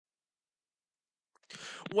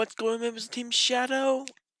What's going on, members of Team Shadow?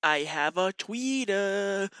 I have a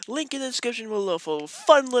Tweeter. Link in the description below for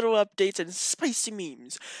fun little updates and spicy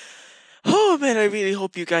memes. Oh man, I really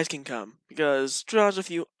hope you guys can come. Because, to be honest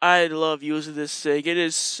with you, I love using this thing. It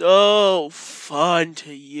is so fun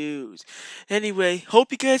to use. Anyway,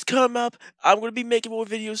 hope you guys come up. I'm going to be making more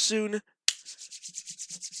videos soon.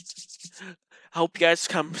 I hope you guys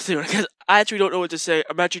come soon, because I actually don't know what to say.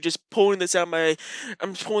 I'm actually just pulling this out my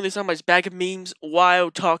bag of memes while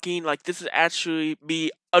talking. Like, this is actually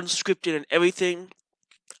me unscripted and everything.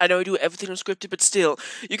 I know I do everything unscripted, but still,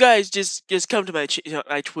 you guys just come to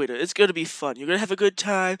my Twitter. It's gonna be fun. You're gonna have a good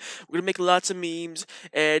time. We're gonna make lots of memes,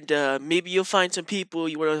 and maybe you'll find some people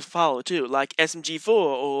you want to follow too, like SMG4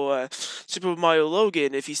 or Super Mario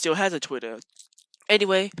Logan if he still has a Twitter.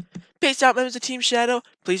 Anyway, peace out, members of Team Shadow.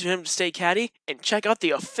 Please remember to stay catty and check out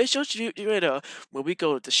the official Twitter where we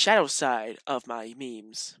go to the shadow side of my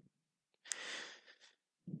memes.